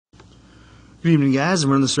Good evening, guys.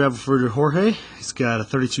 I'm running this raffle for Jorge. He's got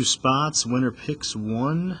 32 spots. Winner picks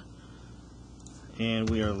 1. And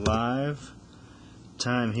we are live.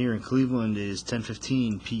 Time here in Cleveland is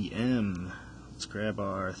 10:15 p.m. Let's grab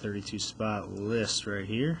our 32 spot list right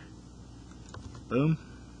here. Boom.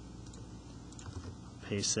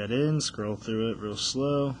 Paste that in. Scroll through it real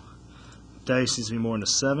slow. Dice needs to be more than a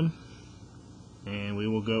 7. And we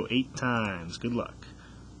will go 8 times. Good luck.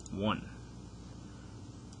 1,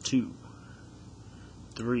 2,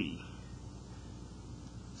 3,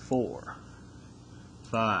 4,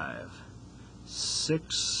 5,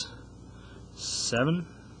 6, 7.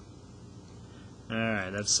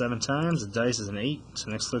 Alright, that's 7 times. The dice is an 8,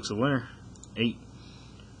 so next click's a winner. 8.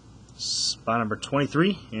 Spot number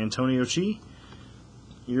 23, Antonio Chi.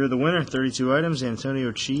 You're the winner. 32 items.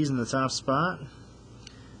 Antonio Chi's in the top spot.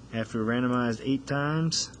 After we randomized 8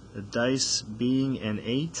 times, the dice being an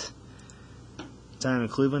 8. Time in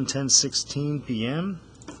Cleveland, 10:16 p.m.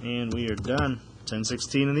 And we are done.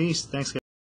 10:16 in the East. Thanks, guys.